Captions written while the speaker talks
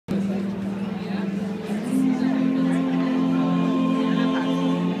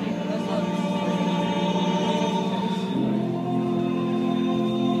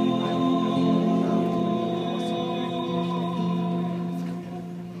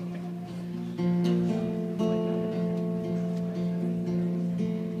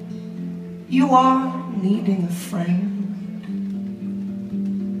you are needing a friend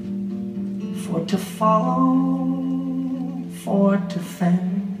for to follow, for to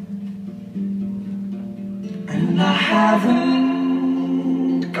fend. And I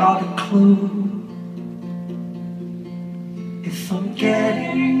haven't got a clue if I'm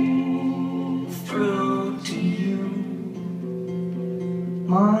getting through to you,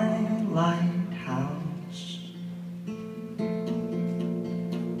 my lighthouse.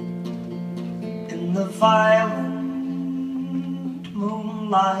 In the violent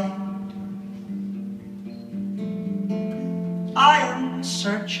moonlight, I am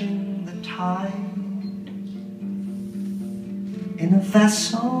searching the tide in a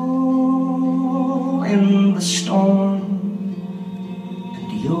vessel in the storm,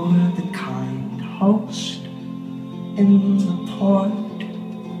 and you're the kind host in the port,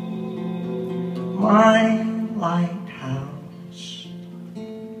 my lighthouse.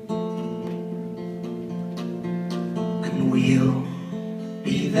 And we'll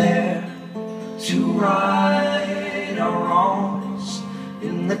be there to right our wrongs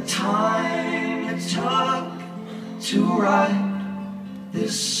in the time it took to write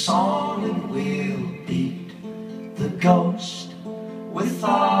this song, and we'll beat the ghost with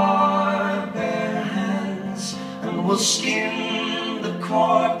our bare hands, and we'll skin the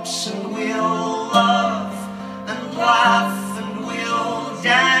corpse, and we'll love and laugh and we'll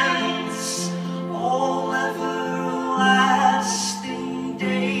dance all everlasting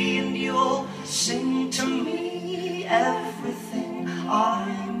day, and you'll sing to me everything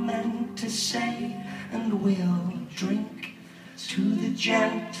I meant to say, and we'll drink to the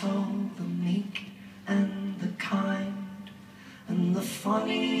gentle, the meek, and the kind, and the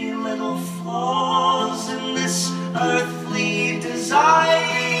funny little flaws in this earthly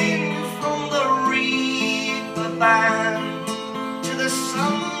design. From the reaper band to the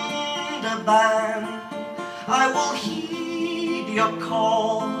sunderband, I will heed your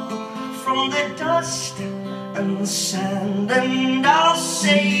call from the dust and the sand, and I'll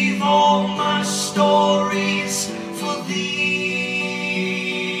save all my stories